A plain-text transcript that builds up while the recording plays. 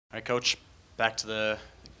All right, Coach, back to the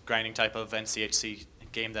grinding type of NCHC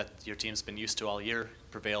game that your team's been used to all year.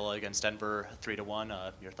 Prevail against Denver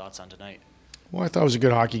 3-1. Your thoughts on tonight? Well, I thought it was a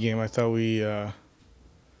good hockey game. I thought we,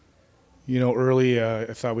 early, I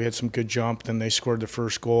thought we had some good jump. Then they scored the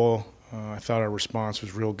first goal. I thought our response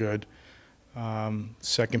was real good.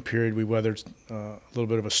 Second period, we weathered a little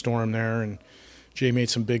bit of a storm there, and Jay made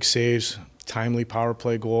some big saves, timely power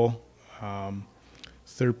play goal.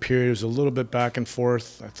 Third period was a little bit back and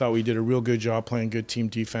forth. I thought we did a real good job playing good team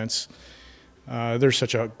defense. They're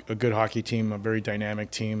such a good hockey team, a very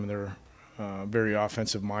dynamic team. They're very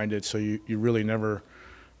offensive minded, so you really never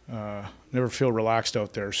feel relaxed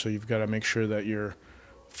out there. So you've got to make sure that you're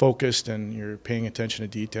focused and you're paying attention to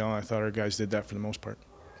detail. And I thought our guys did that for the most part.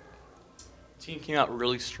 Team came out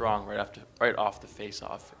really strong right off the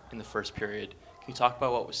face-off in the first period. Can you talk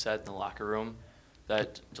about what was said in the locker room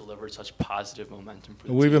that delivered such positive momentum for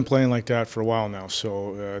the We've team? been playing like that for a while now,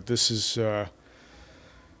 so this is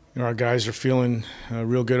our guys are feeling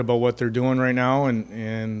real good about what they're doing right now,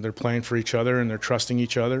 and they're playing for each other and they're trusting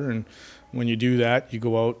each other. And when you do that, you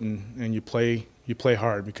go out and you play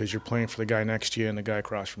hard because you're playing for the guy next to you and the guy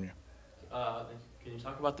across from you. Can you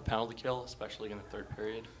talk about the penalty kill, especially in the third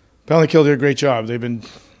period? Penalty kill did a great job. They've been,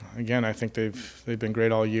 again, I think they've been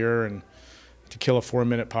great all year, and to kill a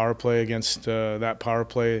 4-minute power play against that power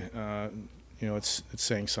play, it's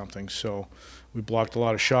saying something. So we blocked a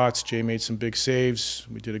lot of shots. Jay made some big saves.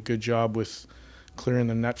 We did a good job with clearing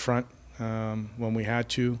the net front when we had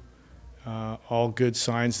to. All good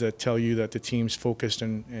signs that tell you that the team's focused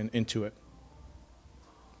and into it.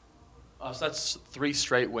 So that's 3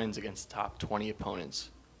 straight wins against the top 20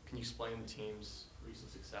 opponents. Can you explain the team's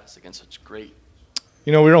recent success against such great?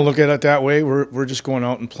 We don't look at it that way. We're just going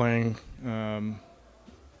out and playing,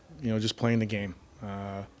 just playing the game.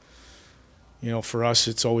 For us,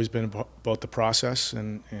 it's always been about the process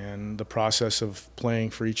and the process of playing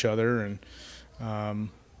for each other. And,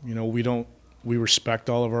 we respect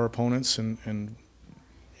all of our opponents and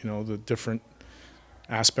the different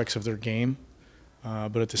aspects of their game.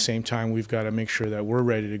 But at the same time, we've got to make sure that we're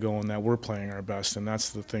ready to go and that we're playing our best. And that's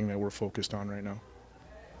the thing that we're focused on right now.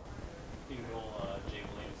 In goal, Jay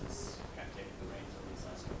Williams has kind of taken the reins over these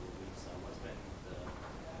last couple of weeks. What's been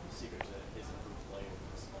the secret to his improved play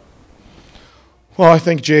over this month? Well, I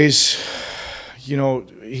think Jay's,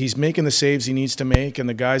 he's making the saves he needs to make, and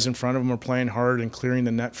the guys in front of him are playing hard and clearing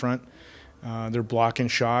the net front. They're blocking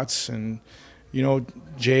shots, and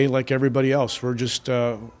Jay, like everybody else, we're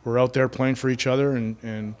out there playing for each other,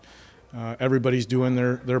 and everybody's doing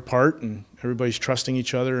their part, and everybody's trusting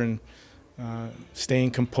each other and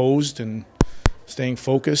staying composed and staying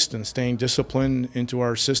focused and staying disciplined into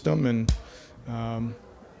our system. And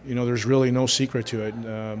there's really no secret to it.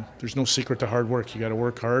 There's no secret to hard work. You got to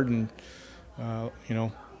work hard, and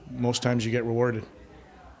most times you get rewarded.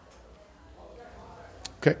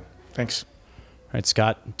 Okay, thanks. All right,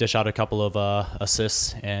 Scott, dish out a couple of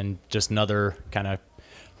assists and just another kind of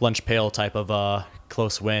lunch pail type of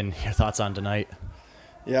close win. Your thoughts on tonight?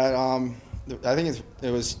 Yeah, I think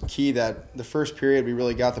it was key that the first period we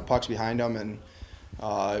really got the pucks behind them,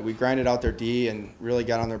 and we grinded out their D and really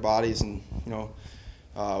got on their bodies. And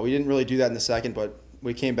we didn't really do that in the second, but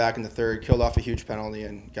we came back in the third, killed off a huge penalty,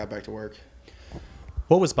 and got back to work.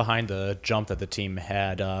 What was behind the jump that the team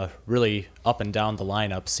had? Really up and down the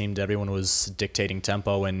lineup, seemed everyone was dictating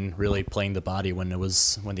tempo and really playing the body when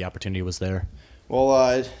the opportunity was there.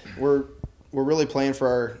 Well, we're really playing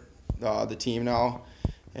for the team now,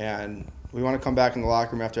 and we want to come back in the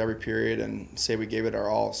locker room after every period and say we gave it our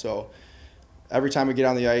all. So every time we get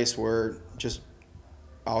on the ice, we're just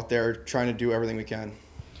out there trying to do everything we can.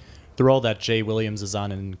 The role that Jay Williams is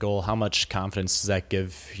on in goal, how much confidence does that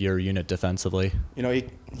give your unit defensively?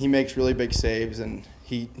 He makes really big saves, and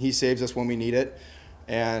he saves us when we need it.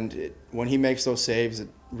 And when he makes those saves, it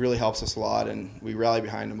really helps us a lot, and we rally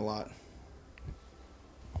behind him a lot.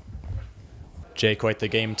 Jay, quite the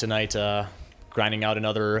game tonight, grinding out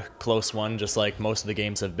another close one, just like most of the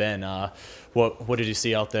games have been. What did you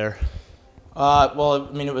see out there? Well,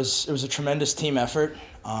 I mean, it was a tremendous team effort.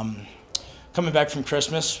 Coming back from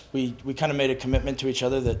Christmas, we kind of made a commitment to each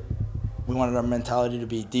other that we wanted our mentality to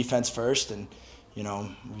be defense first, and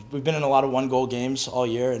we've been in a lot of one-goal games all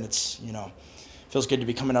year, and it's feels good to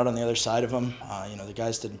be coming out on the other side of them. The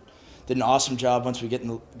guys did an awesome job once we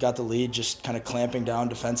got the lead, just kind of clamping down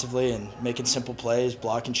defensively and making simple plays,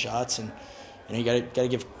 blocking shots, and you got to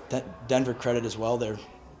give Denver credit as well. They're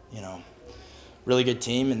really good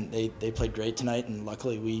team, and they played great tonight, and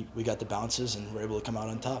luckily we got the bounces and were able to come out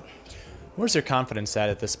on top. Where's your confidence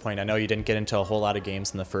at this point? I know you didn't get into a whole lot of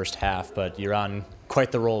games in the first half, but you're on quite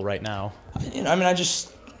the roll right now. I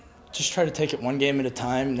just try to take it one game at a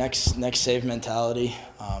time. Next save mentality.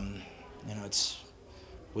 You know,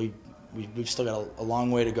 we've still got a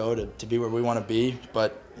long way to go to be where we want to be.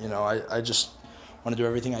 But you know, I just want to do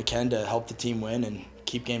everything I can to help the team win and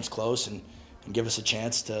keep games close and give us a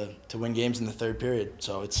chance to win games in the third period.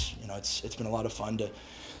 So it's been a lot of fun to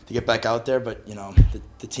get back out there. But you know,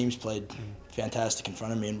 the team's played fantastic in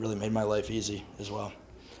front of me and really made my life easy as well.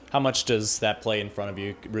 How much does that play in front of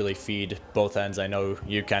you really feed both ends? I know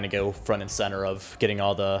you kind of go front and center of getting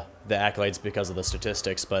all the accolades because of the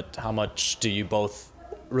statistics, but how much do you both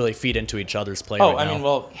really feed into each other's play right now? I mean,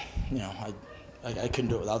 well, you know, I couldn't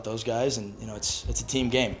do it without those guys, and you know, it's a team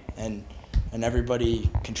game, and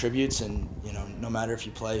everybody contributes, and you know, no matter if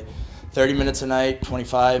you play 30 minutes a night,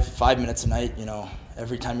 25, 5 minutes a night, you know,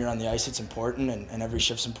 every time you're on the ice, it's important, and every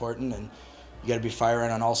shift's important, and you got to be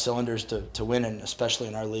firing on all cylinders to win, and especially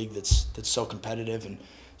in our league that's so competitive and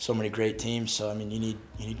so many great teams. So I mean, you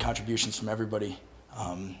need contributions from everybody,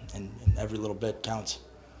 and every little bit counts.